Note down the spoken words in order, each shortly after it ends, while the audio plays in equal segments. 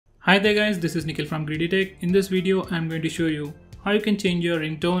Hi there guys, this is Nikhil from GreedyTech. In this video, I'm going to show you how you can change your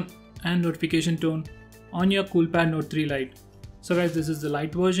ringtone and notification tone on your Coolpad Note 3 Lite. So guys, this is the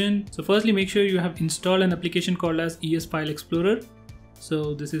Lite version. So firstly, make sure you have installed an application called as ES File Explorer.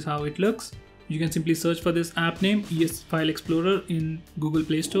 So this is how it looks. You can simply search for this app name ES File Explorer in Google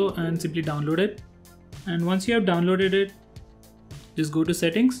Play Store and simply download it. And once you have downloaded it, just go to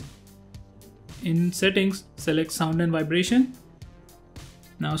settings. In settings, select sound and vibration.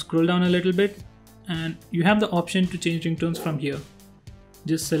 Now scroll down a little bit and you have the option to change ringtones from here.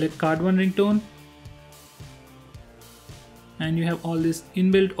 Just select card 1 ringtone and you have all these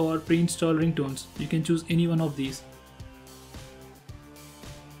inbuilt or pre-installed ringtones. You can choose any one of these.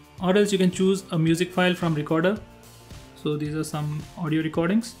 Or else you can choose a music file from recorder. So these are some audio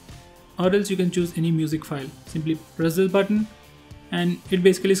recordings. Or else you can choose any music file. Simply press this button and it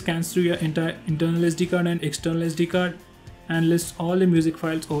basically scans through your entire internal SD card and external SD card and lists all the music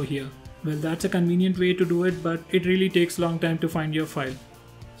files over here. Well, that's a convenient way to do it, but it really takes a long time to find your file.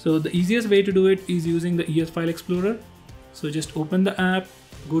 So the easiest way to do it is using the ES File Explorer. So just open the app,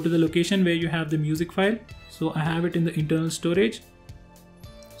 go to the location where you have the music file. So I have it in the internal storage.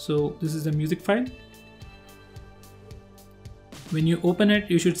 So this is the music file. When you open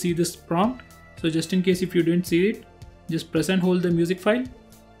it, you should see this prompt. So just in case if you didn't see it, just press and hold the music file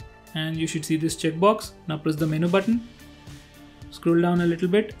and you should see this checkbox. Now press the menu button. Scroll down a little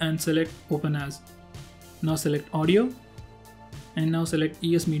bit and select Open As. Now select Audio and now select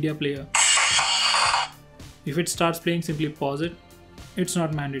ES Media Player. If it starts playing, simply pause it. It's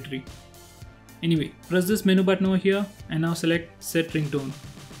not mandatory. Anyway, press this menu button over here and now select Set Ringtone.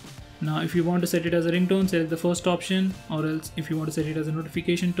 Now if you want to set it as a ringtone, select the first option, or else if you want to set it as a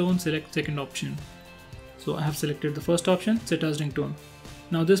notification tone, select second option. So I have selected the first option, Set as Ringtone.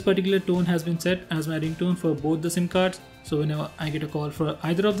 Now this particular tone has been set as my ringtone for both the SIM cards. So whenever I get a call for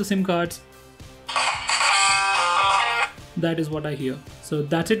either of the SIM cards, that is what I hear. So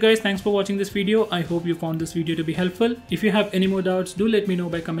that's it guys, thanks for watching this video. I hope you found this video to be helpful. If you have any more doubts, do let me know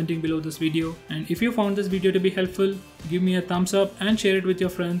by commenting below this video. And if you found this video to be helpful, give me a thumbs up and share it with your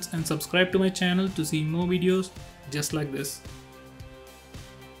friends and subscribe to my channel to see more videos just like this.